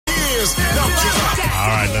All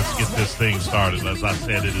right, let's get this thing started. As I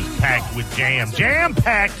said, it is packed with jam.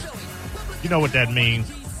 Jam-packed! You know what that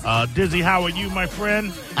means. Dizzy, how are you, my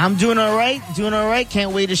friend? I'm doing all right.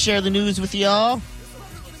 Can't wait to share the news with y'all.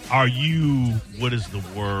 Are you, what is the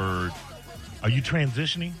word? Are you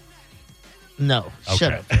transitioning? No. Okay.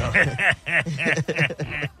 Shut up.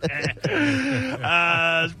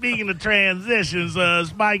 Speaking of transitions,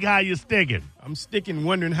 Spike, how you sticking? I'm sticking,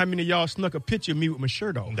 wondering how many of y'all snuck a picture of me with my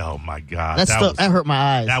shirt on. Oh, my God. That hurt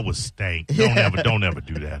my eyes. That was stank. Don't ever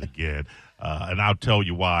do that again. And I'll tell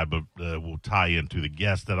you why, but we'll tie into the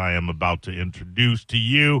guest that I am about to introduce to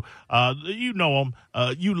you. You know him.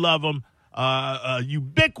 You love him.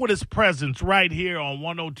 Ubiquitous presence right here on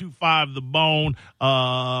 102.5 The Bone,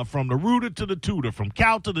 from the rooter to the tutor, from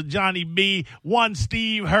Cal to the Johnny B, one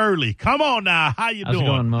Steve Hurley. Come on now. How you doing? How's it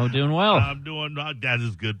going, Mo? Doing well. I'm doing, that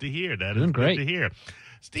is good to hear. That is great. Good to hear.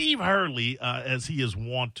 Steve Hurley, as he is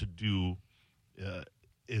wont to do,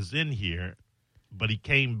 is in here, but he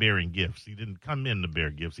came bearing gifts. He didn't come in to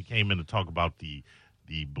bear gifts. He came in to talk about the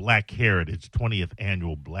Black Heritage, 20th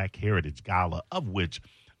Annual Black Heritage Gala, of which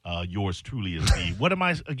yours truly is the, what am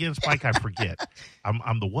I again, Spike? I forget.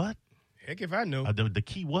 I'm the what? Heck if I know. The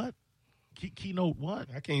key what? Keynote what?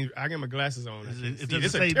 I got my glasses on.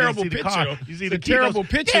 It's a terrible picture. You see it's the a terrible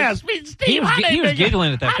picture. Yes, Steve, he was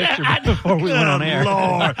giggling at that picture before we went on air.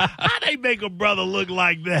 Lord, how they make a brother look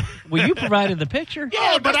like that? Well, you provided the picture.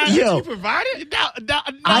 Yeah, but you provided? No.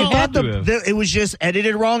 I thought it was just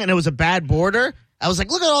edited wrong, and it was a bad border. I was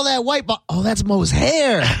like, look at all that white. Oh, that's Mo's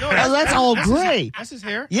hair. That's all gray. That's his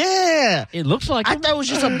hair. Yeah. It looks like I thought it was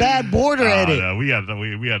just a bad border edit. No, we had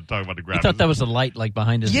to talk about the graphics. You thought that was a light like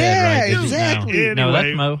behind his head, right? Yeah, exactly. No,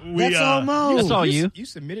 that's Mo. That's all Mo. That's all you. You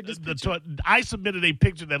submitted this picture? I submitted a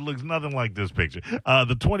picture that looks nothing like this picture.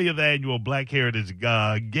 The 20th Annual Black Heritage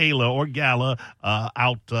Gala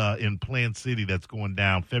out in Plant City that's going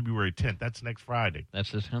down February 10th. That's next Friday.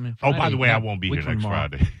 That's just coming Oh, Friday. by the way, I won't be here next tomorrow.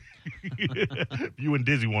 Friday. You and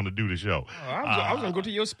Dizzy want to do the show. Oh, I was going to go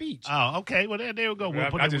to your speech. Oh, okay. Well, there we go.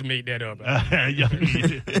 I just made that up.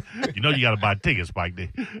 You know you got to buy tickets, Spike.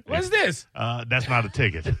 What's this? That's not a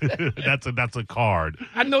ticket. That's a card.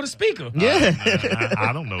 I know the speaker. Yeah.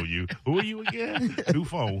 I don't know you. Who are you again? New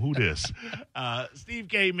phone. Who this? Steve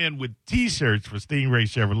came in with T-shirts for Stingray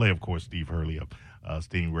Chevrolet. Of course, Steve Hurley of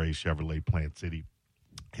Stingray Chevrolet Plant City.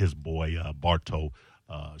 His boy, Bartow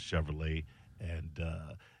Chevrolet. And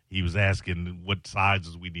he was asking what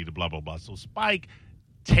sizes we needed, blah, blah, blah. So Spike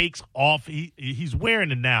takes off. He's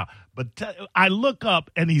wearing it now. But I look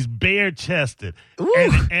up, and he's bare-chested.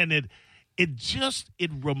 And it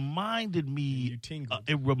reminded me.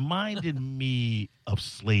 It reminded me of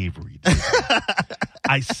slavery.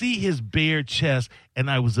 I see his bare chest,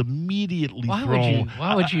 and I was immediately thrown.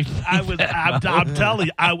 Why would you? I'm telling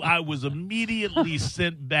you, I was immediately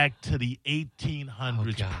sent back to the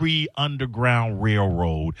 1800s, pre-Underground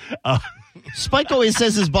Railroad. Spike always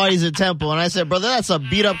says his body's a temple, and I said, brother, that's a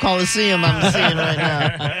beat-up Coliseum I'm seeing right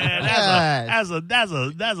now. That's a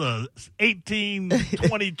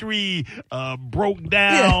 1823 broke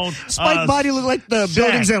down. Yeah. Spike body looked like the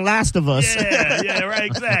buildings in Last of Us. Yeah, right,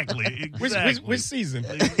 exactly. Which season?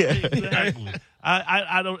 Exactly.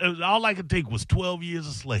 I don't. All I could think was 12 years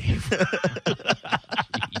a slave.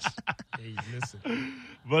 Hey, listen.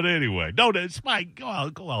 But anyway, Spike, go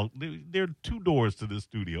out. There are two doors to this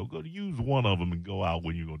studio. Go use one of them and go out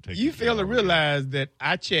when you're going to take. You fail to realize that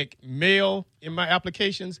I check mail in my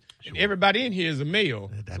applications, and everybody in here is a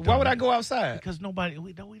male. So why would I go outside? Because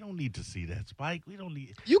we don't need to see that, Spike. We don't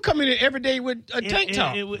need. You come in here every day with a tank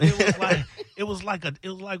top. It was like a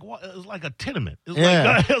tenement.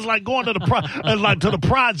 It was like going to the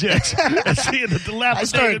projects and seeing the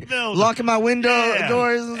dilapidated building. Locking my window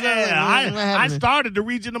doors. And I started to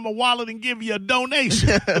reach into my wallet and give you a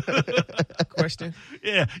donation. Question.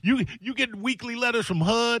 Yeah, you get weekly letters from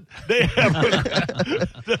HUD. They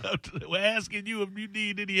were asking you if you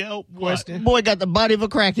need any help. Question. Boy got the body of a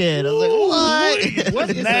crackhead. I was like, what?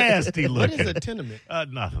 What nasty looking. What is a tenement?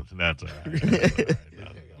 Nothing. That's all right.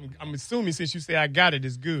 I'm assuming since you say I got it,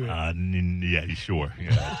 it's good. Yeah, sure.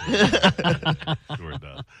 Yeah, sure it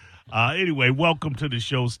does. Anyway, welcome to the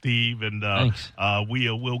show, Steve, and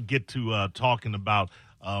we'll get to talking about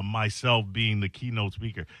myself being the keynote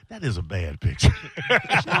speaker. That is a bad picture.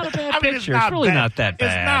 It's not a bad picture. It's really not that bad.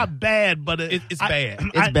 It's not bad, but it's bad.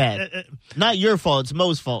 It's bad. Not your fault. It's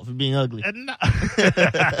Mo's fault for being ugly.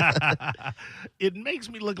 It makes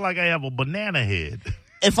me look like I have a banana head.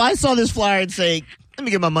 If I saw this flyer and say, let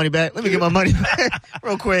me get my money back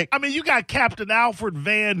real quick. I mean, you got Captain Alfred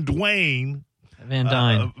Van Dwayne Van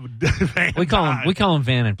Dyne. Van We Dyne. call him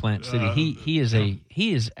Van in Plant City. He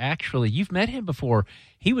is actually, you've met him before.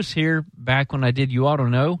 He was here back when I did You Ought to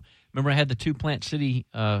Know. Remember I had the 2 Plant City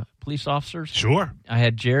police officers? Sure. I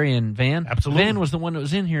had Jerry and Van. Absolutely. Van was the one that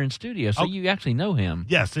was in here in studio, so you actually know him.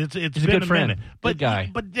 Yes, it's He's been a good a friend. minute. Good guy.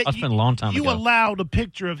 But I spent a long time you ago. allowed a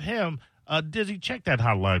picture of him. Dizzy, check that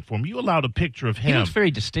hotline for me. You allowed a picture of He him looks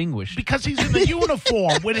very distinguished. because he's in the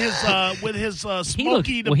uniform with his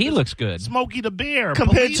Smokey. He looks good. Smokey the Bear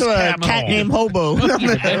Compared police to a cap cat on. named Hobo.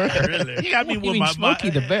 Really? Yeah, I mean, You with mean my Smokey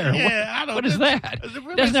the Bear? Yeah, I don't. What is that? Is it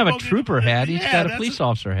really He doesn't have a Smokey the trooper Bear? hat. He's Yeah, got a that's police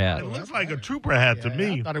officer hat. It looks like a trooper hat to I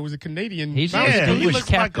me. thought it was a Canadian. He's mountain. Yeah, he distinguished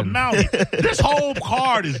looks like a captain. Mountie. This whole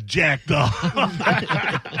card is jacked up.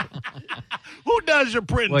 Who does your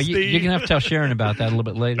printing, Well, Steve? you're going to have to tell Sharon about that a little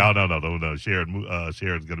bit later. No.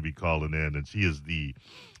 Sharon's going to be calling in, and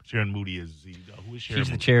Sharon Moody is the who is Sharon? She's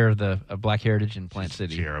the Moody? chair of the Black Heritage in Plant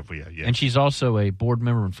City. Chair of yeah. And she's also a board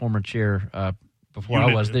member and former chair before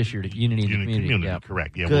I was this year to Unity in the Community. Yeah.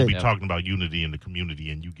 Correct. Yeah, Good. we'll be Yep. talking about unity in the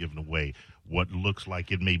community, and you giving away what looks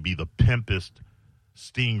like it may be the pimpest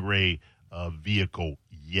Stingray vehicle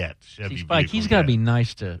yet. Chevy See, Spike, vehicle he's got to yet. be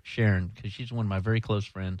nice to Sharon because she's one of my very close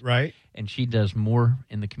friends. Right. And she does more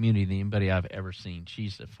in the community than anybody I've ever seen.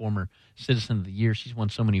 She's a former Citizen of the Year. She's won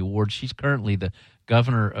so many awards. She's currently the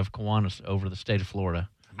governor of Kiwanis over the state of Florida.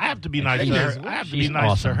 I have to be nice to she's- her. I have to be she's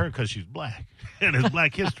nice awesome. to her because she's black, and it's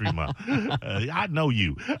Black History Month. I know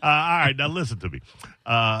you. All right, now listen to me.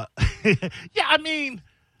 Yeah, I mean,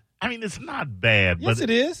 it's not bad, Yes, but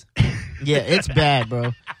it is. Yeah, it's bad,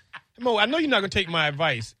 bro. Mo, I know you're not going to take my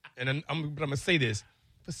advice, but I'm going to say this.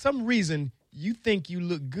 For some reason, you think you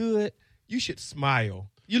look good, you should smile.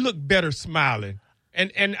 You look better smiling.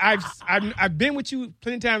 And I've been with you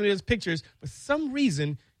plenty of times in those pictures. For some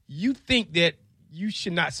reason, you think that you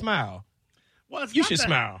should not smile. well, it's You not should that-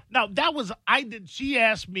 smile. No, that was I did. She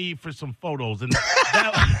asked me for some photos, and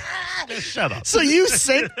that, shut up. So you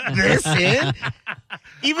sent this in?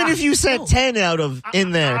 Even if you sent 10 out of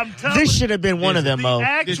in there, I'm telling this you, should have been one of them, the Mo.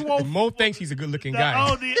 actual Mo thinks he's a good-looking the, guy.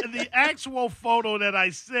 oh, the actual photo that I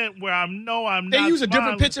sent where I'm They not use a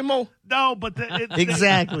different smiling. picture, Mo. No, but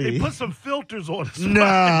Exactly. They put some filters on it.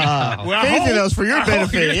 Nah. Well, I Anything hope- else for your I hope-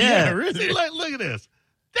 benefit, yeah. really. See, look at this.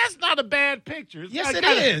 That's not a bad picture. It's Yes, got- it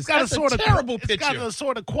got a- is. It's got That's a sort of terrible It's got picture. a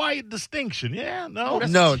sort of quiet distinction. Yeah, no.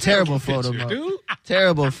 That's No, a terrible photo, Mo. dude.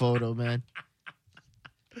 Terrible photo, man.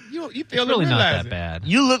 You It's fail to really not realize that it. bad.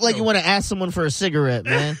 You look like you want to ask someone for a cigarette,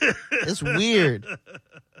 man. It's weird.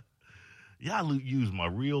 Yeah, I use my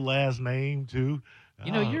real last name too.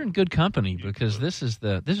 You know, you're in good company because this is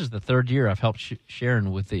the third year I've helped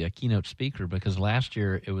Sharon with the keynote speaker because last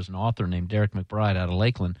year it was an author named Derek McBride out of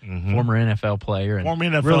Lakeland, former NFL player and Former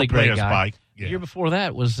NFL really great player, guy. Spike. Yeah. The year before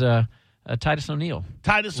that was Titus O'Neil.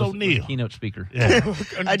 Titus was O'Neil. the keynote speaker. Yeah.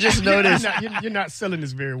 I just noticed. You're not selling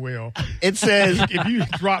this very well. It says, If you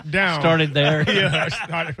drop down, Started there. yeah,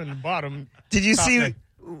 started from the bottom. did you see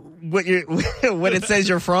what it says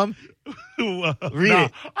you're from? Read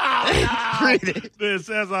it. Oh, no. Read it. It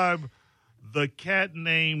says I'm the cat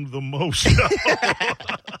named the most.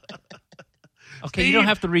 Okay, you don't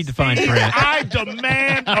have to read the fine print. I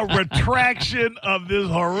demand a retraction of this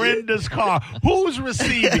horrendous car. Who's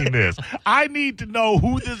receiving this? I need to know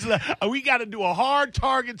who this is. We got to do a hard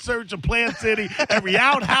target search of Plant City, every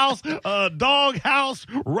outhouse, dog house,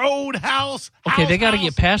 road house. Okay, they got to house.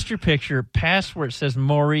 get past your picture, past where it says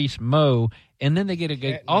Maurice Moe, and then they get to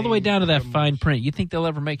go Cat all the way named down to that the fine print. You think they'll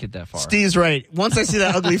ever make it that far? Steve's right. Once I see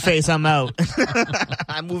that ugly face, I'm out.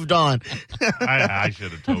 I moved on. I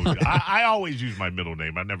should have told you. I always use my middle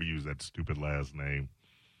name. I never use that stupid last name.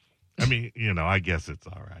 I mean, I guess it's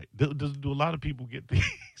all right. Do a lot of people get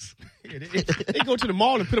these? They go to the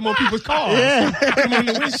mall and put them on people's cars. Yeah. Put them on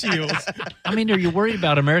the windshields. I mean, are you worried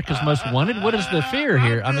about America's Most Wanted? What is the fear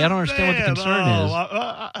here? I mean, I don't understand what the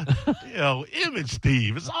concern is. Image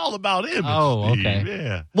Steve. It's all about image. Oh, Steve. okay.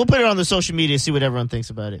 Yeah. We'll put it on the social media, see what everyone thinks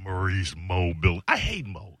about it. Maurice Mo Bill. I hate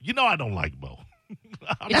Mo. I don't like Mo.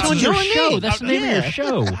 It's That's on your your show. name. That's the name of Yeah. your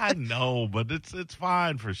show. I know, but it's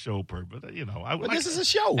fine for show purpose. But this is a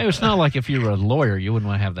show. Hey, it's not like if you were a lawyer, you wouldn't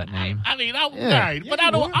want to have that name. I mean, I'm Yeah. right, but Yeah,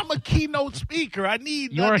 I don't. you are. I'm a keynote speaker. I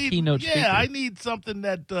need. You're I a need, keynote yeah, speaker. I need something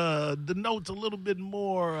that denotes a little bit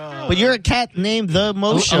more. But you're a cat named the Mo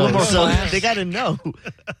little Show, more so class. they got to know.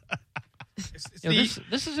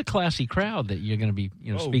 This is a classy crowd that you're going to be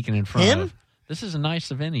Oh. speaking in front Him? of. This is a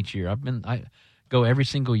nice event each year. go every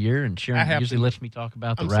single year, and Sharon usually lets me talk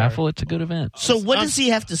about the raffle. It's a good event. So what does he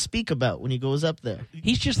have to speak about when he goes up there?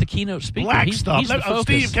 He's just the keynote speaker. Black he's stuff. the focus.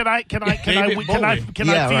 Steve, can I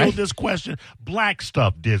field this question? Black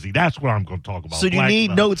stuff, Dizzy. That's what I'm going to talk about. So do you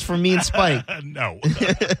need notes from me and Spike? No. All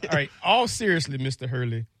right. All seriously, Mr.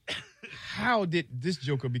 Hurley, how did this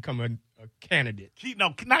joker become a candidate?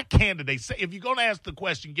 No, not candidate. Say, if you're going to ask the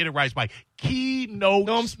question, get it right, Spike. Keynote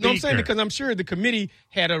speaker. I'm saying because I'm sure the committee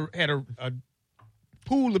had a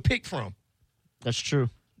pool to pick from. That's true.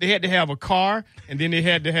 They had to have a car, and then they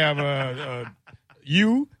had to have and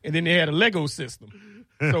then they had a Lego system.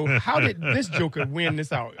 So how did this joker win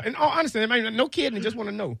this out? And honestly, I mean, no kidding. I just want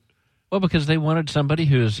to know. Well, because they wanted somebody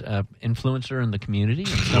who's an influencer in the community, and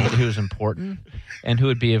somebody who is important, and who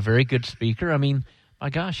would be a very good speaker. I mean, my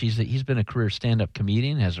gosh, he's been a career stand-up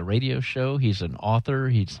comedian, has a radio show, he's an author,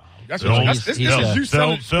 he's a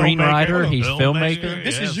screenwriter, he's filmmaker.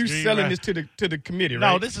 This is you selling this to the committee,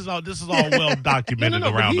 right? No, this is all well documented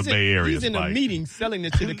around the Bay Area. He's in a meeting selling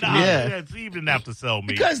this to the committee. Yeah, he didn't have to sell me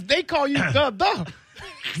because they call you the.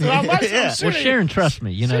 So I'm sure Sharon, trust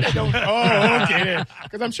me. You know. Okay.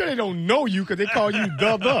 Because I'm sure they don't know you because they call you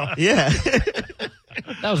the. Yeah.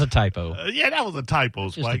 That was a typo. Yeah, that was a typo,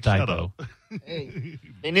 Spike. Just a typo. Hey,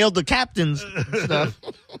 they nailed the captains stuff.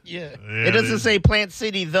 Yeah. It doesn't say Plant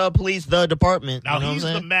City, the police, the department. Now, you know he's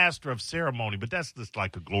the master of ceremony, but that's just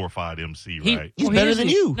like a glorified MC, right? He's better than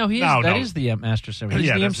you. No, that is the master of ceremony.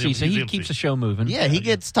 He's the MC, so he keeps the show moving. Yeah, he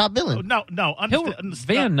gets top billing. No.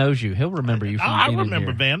 Van knows you. He'll remember you from I being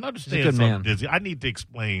remember here. Van. Understand He's a good something, man. Dizzy. I need to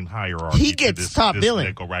explain hierarchy. He gets top billing.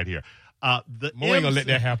 Nickel right here. Mo ain't gonna let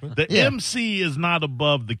that happen. The MC is not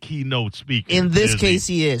above the keynote speaker. In this case,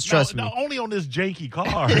 he is. Trust me. No, only on this janky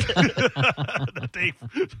card.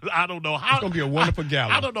 I don't know how. It's gonna be a wonderful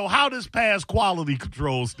gala. I don't know how this passed quality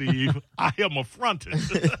control, Steve. I am affronted.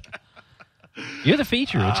 You're the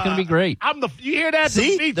feature. It's going to be great. You hear that?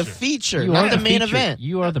 See, the feature, You not are the main feature. event.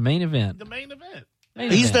 You are the main event. The main event.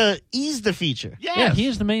 He's the feature. Yes. Yeah, he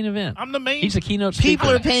is the main event. I'm the main. He's the keynote speaker. People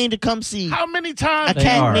are paying to come see. How many times a do you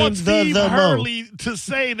cat want named Steve the Mo. Hurley to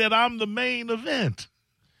say that I'm the main event?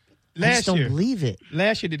 I just don't believe it.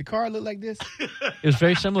 Last year, did the car look like this? It was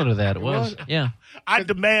very similar to that. It was. Yeah. I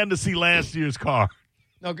demand to see last year's car.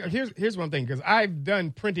 No, here's one thing, because I've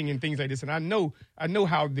done printing and things like this, and I know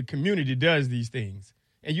how the community does these things.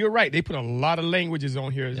 And you're right; they put a lot of languages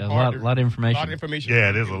on here. It's a lot of information. A lot of information.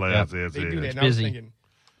 Yeah, it is a lot. They do that. It's And I was busy. thinking,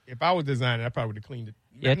 if I was designing, I probably would have cleaned it.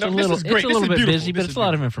 Yeah, it's a this little, is great. it's a little This is bit beautiful. busy, but This it's is a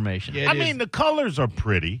lot of beautiful. information. Yeah, I mean, the colors are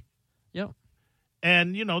pretty, Yep.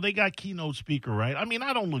 and they got keynote speaker, right? I mean,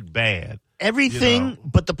 I don't look bad. Everything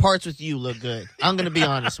but the parts with you look good. I'm going to be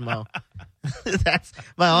honest, Mo. That's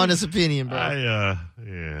my honest opinion, bro.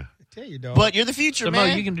 Yeah. Tell you, dog. But you're the future, So,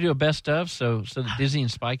 man. Mo, you can do a best of so that Dizzy and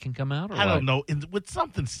Spike can come out? Or I don't what? know. With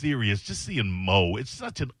something serious, just seeing Mo, it's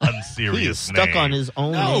such an unserious he is stuck name. on his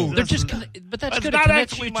own. No, name. They're just, but that's That's good. not It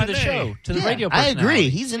connects actually you my to the name. show, to the Yeah, radio I personality. agree.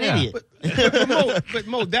 He's an idiot. But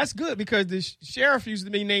Mo, that's good because the sheriff used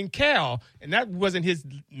to be named Cal, and that wasn't his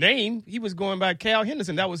name. He was going by Cal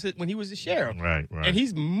Henderson. That was when he was the sheriff. Right. And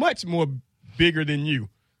he's much more bigger than you.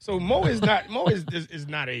 So Mo is not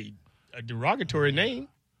a derogatory name.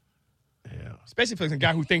 Yeah. Especially for a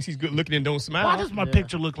guy who thinks he's good looking and don't smile. Why does my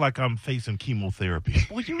picture look like I'm facing chemotherapy?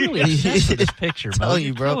 Well, you're really obsessed with this picture, Mo. Telling You're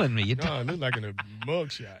you, bro. killing me. You No, it looks like in a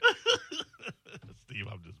mugshot. Steve,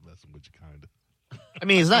 I'm just messing with you, kind of. I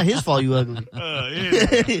mean, it's not his fault you ugly.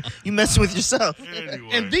 Anyway. You messing with yourself.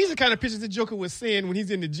 And these are kind of pictures the Joker was seeing when he's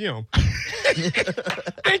in the gym.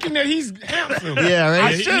 Thinking that he's handsome. Yeah,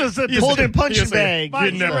 right. I should have said this. Holding punching He'll say, bag.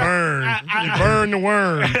 Getting that burn. You burn the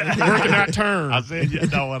worm. Working that turn. I said,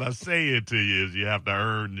 what I'm saying to you is you have to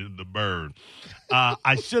earn the burn.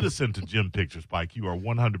 I should have sent the gym picture, Spike. You are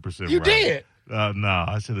 100% You right. did. No,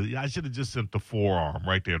 I should have just sent the forearm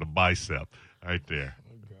right there, the bicep right there.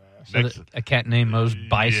 So a cat named Mo's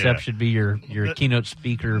bicep Yeah. should be your keynote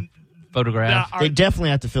speaker photograph. Now, They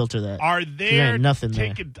definitely have to filter that. Are there ain't nothing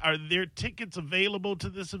there. Are there tickets available to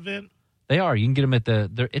this event? They are. You can get them at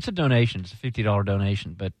it's a donation. It's a $50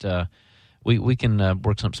 donation, but we can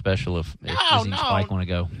work something special if Dizzy and Spike want to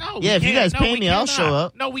go. No, Yeah, if you guys pay me, I'll cannot. show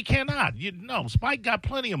up. No, we cannot. Spike got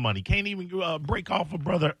plenty of money. Can't even break off a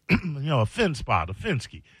brother, a fin spot, a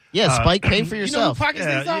Finsky. Yeah, Spike, pay for You know who yourself. pockets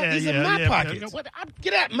these are? These are my pockets.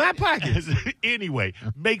 Get out my pockets. Anyway,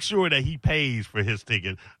 make sure that he pays for his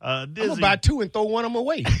ticket. I'm going to buy two and throw one of them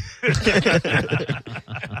away.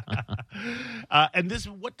 And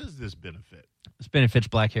what does this benefit? This benefits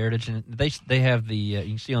Black heritage, and they have the you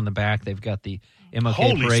can see on the back they've got the MLK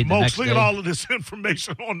Holy parade. The next smokes! Look day. at all of this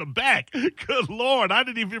information on the back. Good Lord, I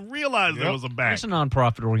didn't even realize there was a back. It's a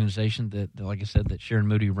nonprofit organization that, like I said, that Sharon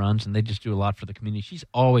Moody runs, and they just do a lot for the community. She's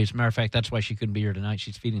always, matter of fact, that's why she couldn't be here tonight.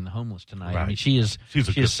 She's feeding the homeless tonight. Right. I mean, she is so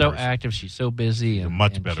person. active. She's so busy. She's a and,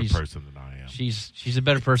 much and better person than I am. She's a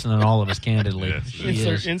better person than all of us, candidly. Yes, She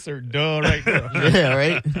yes. is. Insert duh right there. Yeah,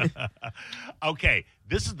 right. Okay,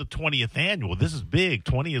 this is the 20th annual. This is big.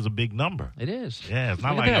 20 is a big number. It is. Yeah, it's not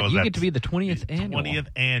Look like at that. it was You at get to be the 20th annual. 20th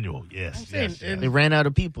annual. Yes, yes. They ran out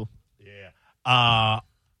of people. Yeah. I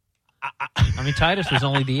mean, Titus was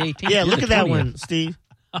only the 18th. Yeah, You're look the at that 20th. one, Steve.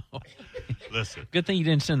 Listen. Good thing you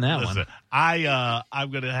didn't send that Listen, one. I'm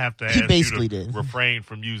gonna have to He ask basically you to did. refrain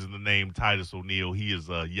from using the name Titus O'Neil. He is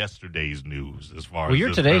yesterday's news as far Well, as you're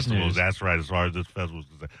this today's festival. news. That's right. As far as this festival is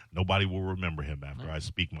concerned, nobody will remember him after I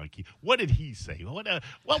speak my key. What did he say?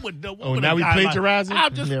 What would now we plagiarizing?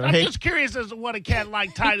 I'm just Yeah, I'm right. just curious as to what a cat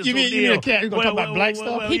like Titus You mean O'Neil. a cat who's gonna talk about black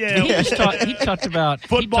stuff? He talked about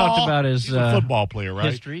Football. He talked about his He's a football player, right?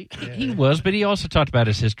 history. He was, but he also talked about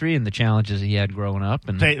his history and the challenges he had growing up.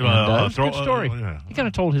 And, it was a good story. He kind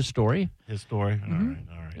of told his story. His story. All right.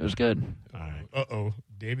 It was good. All right. Uh-oh.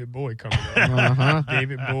 David Bowie coming up.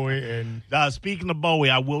 David Bowie and... Speaking of Bowie,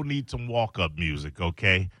 I will need some walk-up music,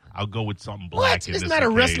 okay? I'll go with something black. What? It's not a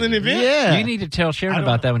wrestling event? Yeah. You need to tell Sharon I don't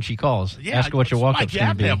about know. that when she calls. Yeah, Ask her what your Spike, walk-up's you going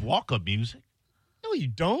have to to be. have walk-up music. No, you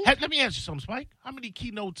don't. Hey, let me ask you something, Spike. How many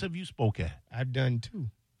keynotes have you spoke at? I've done two.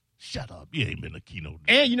 Shut up. You ain't been a keynote.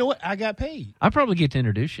 And you know what? I got paid. I probably get to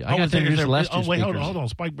introduce you. I got to introduce the last two wait, hold speakers. on.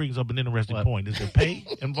 Spike brings up an interesting What? point. Is there pay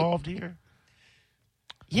involved here?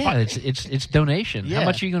 Yeah, it's donation. Yeah. How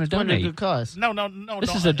much are you going to It's under a donate? good cause. No.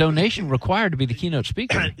 This is a donation required to be the keynote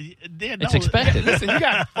speaker. It's No. expected. Listen, you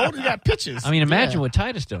got photos, you got pictures. I mean, imagine what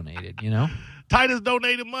Titus donated, you know? Titus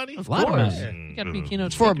donated money? A lot of course. money. You got to be keynote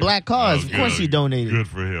It's for a speaker. black cause. Of course he donated. Good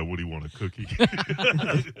for him. What do you want, a cookie?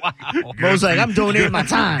 Wow. Bro's like, I'm donating my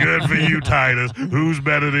time. Good for you, Titus. Who's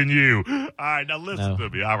better than you? All right, now listen No. to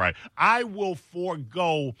me. All right. I will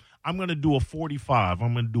forego. I'm going to do a 45.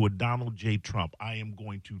 I'm going to do a Donald J. Trump. I am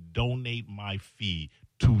going to donate my fee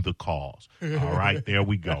to the cause. All right, there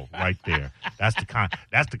we go. Right there. That's the kind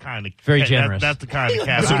of Very generous. That's the kind of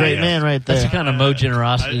cat. That's a I great am. man right That's there. the kind of Mo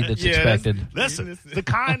generosity that's Yeah, that's- expected. Listen, the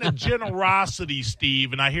kind of generosity,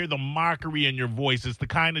 Steve, and I hear the mockery in your voice. It's the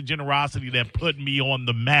kind of generosity that put me on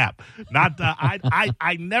the map. Not the,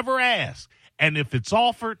 I never ask, and if it's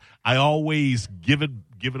offered, I always give it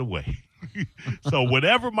away. So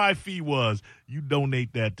whatever my fee was, you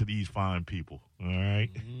donate that to these fine people. All right.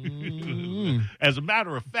 As a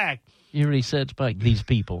matter of fact, You already said, Spike, these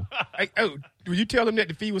people. Would you tell them that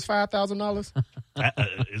the fee was $5,000?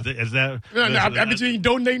 is that? No, I bet you ain't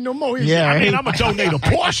donating no more. Yeah, I mean, right. I'm gonna donate a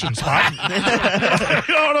portion, Spike. You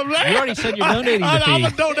know what I'm saying? You already said you're donating the I'm fee.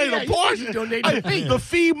 gonna donate a portion. You donated the fee. The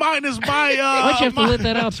fee minus my. Why'd you have to let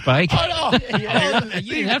that out, Spike? Hold on.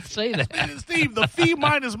 You didn't have to say that. Steve, the fee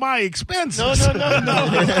minus my expenses. No.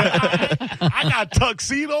 I got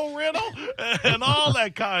tuxedo rental and all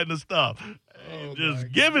that kind of stuff.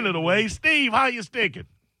 Just giving it away. Steve, how you sticking?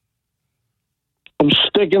 I'm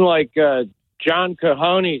sticking like John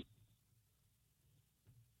Cahone's.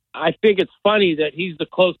 I think it's funny that he's the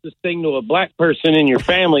closest thing to a black person in your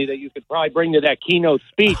family that you could probably bring to that keynote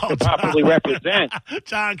speech to properly represent.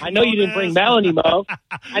 John, I know you didn't bring Melanie Mo.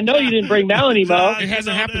 I know you didn't bring Melanie Mo. It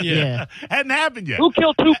hasn't happened yet. Yeah. Hadn't happened yet. Who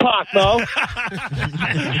killed Tupac, Mo?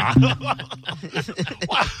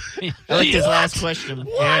 I like his last question.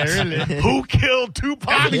 Yeah, really. Who killed Tupac?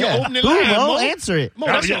 That'd be your Yeah. opening Who, line, Mo? Mo. Answer it. Mo,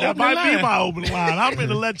 that's your that opening might be line. my opening line. I'm going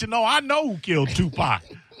to let you know. I know who killed Tupac.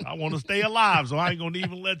 I want to stay alive, so I ain't going to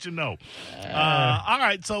even let you know. All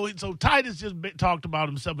right, so Titus just talked about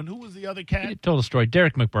himself, and who was the other He cat? told a story.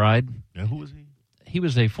 Derek McBride. And who was he? He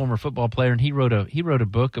was a former football player, and he wrote a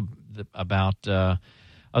book about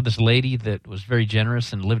of this lady that was very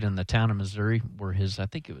generous and lived in the town of Missouri, where his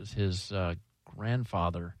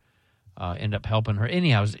grandfather ended up helping her.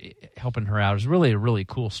 Anyhow, was helping her out. It was really a really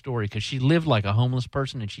cool story because she lived like a homeless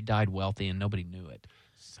person and she died wealthy and nobody knew it.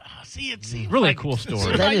 See, it seems Really like, cool story. it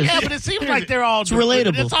seems That like- is- yeah, but it seems like they're all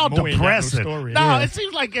relatable. It's all Mo ain't got no depressing. story. No, Yeah. it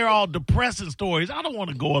seems like they're all depressing stories. I don't want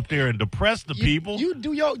to go up there and depress the people. You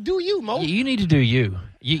do you, Mo. You need to do you.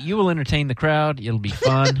 You will entertain the crowd. It'll be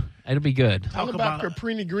fun. It'll be good. Talk about about-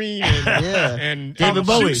 Caprini Green and, Yeah. and David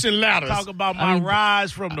Bowie. Chutes and ladders. Talk about my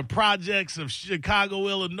rise from the projects of Chicago,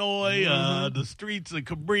 Illinois, the streets of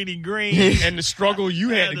Cabrini Green, and the struggle you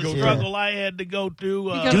had and to the go through. struggle I had to go through. You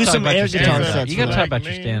gotta Do talk some about air your guitar stand-up. sets You got to for talk that. about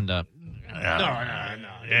your stand-up. No.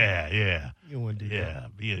 Yeah. You don't want to do that.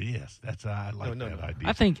 Yes. That's I like that idea.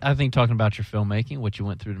 I think talking about your filmmaking, what you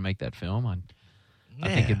went through to make that film, I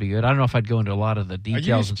think it'd be good. I don't know if I'd go into a lot of the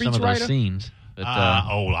details in some of those scenes. But,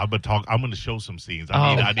 I'm going to show some scenes.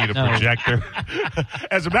 I need a projector.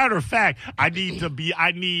 As a matter of fact, I need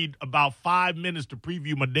about 5 minutes to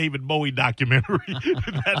preview my David Bowie documentary.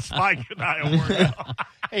 That's Spike and I are working on.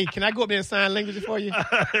 Hey, can I go up there and sign language for you?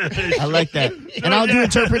 I like that. And I'll do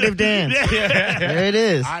interpretive dance. Yeah. There it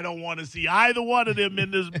is. I don't want to see either one of them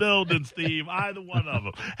in this building, Steve. Either one of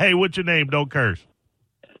them. Hey, what's your name? Don't curse.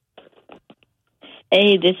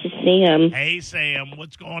 Hey, this is Sam. Hey, Sam.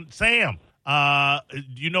 What's going on? Sam, do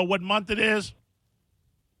you know what month it is?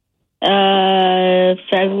 February.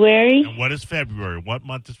 And what is February? What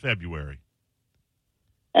month is February?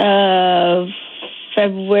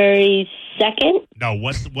 February 2nd. No,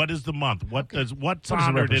 what is the month? What's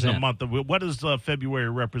honored in the month of what does February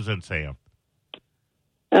represent, Sam?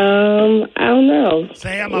 I don't know.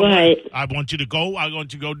 Sam, I want you to go. I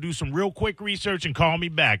want you to go do some real quick research and call me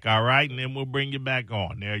back, all right? And then we'll bring you back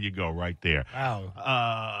on. There you go, right there.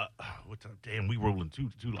 Wow. Damn, we rolling too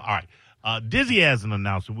long. All right. Dizzy has an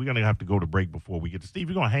announcement. We're going to have to go to break before we get to Steve.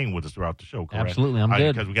 You're going to hang with us throughout the show, correct? Absolutely, I'm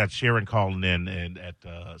good. Because we got Sharon calling in and at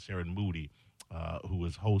Sharon Moody, who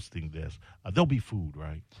is hosting this. There'll be food,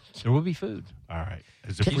 right? There will be food. All right.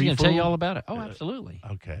 Is it She's free going to food? tell you all about it. Oh, absolutely.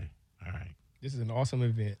 Okay. All right. This is an awesome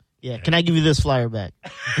event. Yeah, can I give you this flyer back?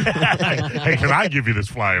 Hey, can I give you this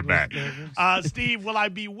flyer back? Steve,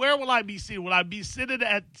 where will I be seated? Will I be seated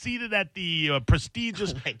at the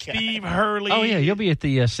prestigious Steve Hurley? Oh, yeah, you'll be at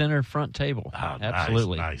the center front table. Oh,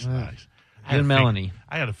 absolutely. Nice. You and Melanie.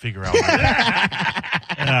 I got to figure out. The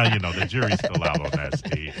jury's still out on that,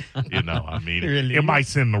 Steve. I mean, Really? it might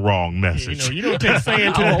send the wrong message. You don't take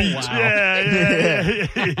sand to the beach. Wow.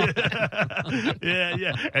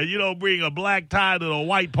 Yeah. And you don't bring a black tie to a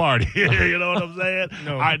white party. You know what I'm saying?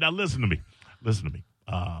 No. All right, now listen to me.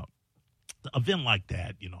 An event like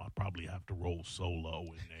that, I probably have to roll solo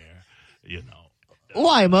in there,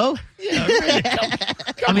 Why, Mo? Yeah, really.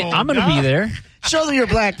 I'm going to be there. Show them your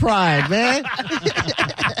black pride, man.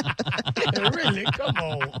 Really? Come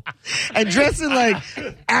on. And dress in like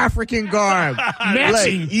African garb.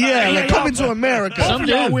 Matching. Like coming to America. Both of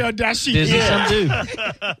y'all wear dashiki. Disney, some do.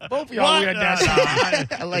 Both of y'all wear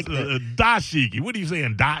dashiki. I like that. Dashiki. What are you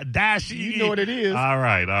saying? Dashiki? You know what it is. All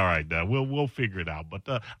right. Now, we'll figure it out.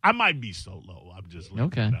 But I might be solo. I'm just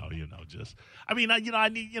letting you know, just. I mean, I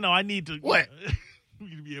need to. What?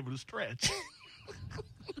 You to be able to stretch.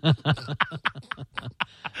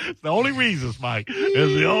 It's the only reason, Mike.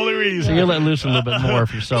 It's the only reason. So you'll let loose a little bit more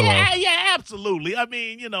if you're solo. Yeah, absolutely. I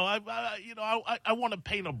mean, I want to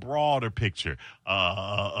paint a broader picture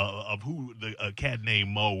of who the cat named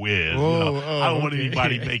Mo is. I don't want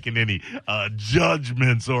anybody making any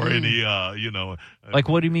judgments or any, Like,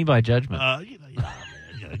 what do you mean by judgment?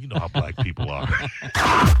 You know how black people are.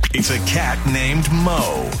 It's a cat named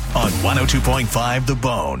Mo on 102.5 The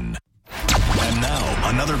Bone. And now,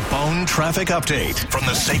 another Bone traffic update from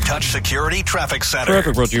the Safe Touch Security Traffic Center.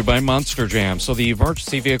 Traffic brought to you by Monster Jam. So the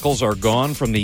emergency vehicles are gone from the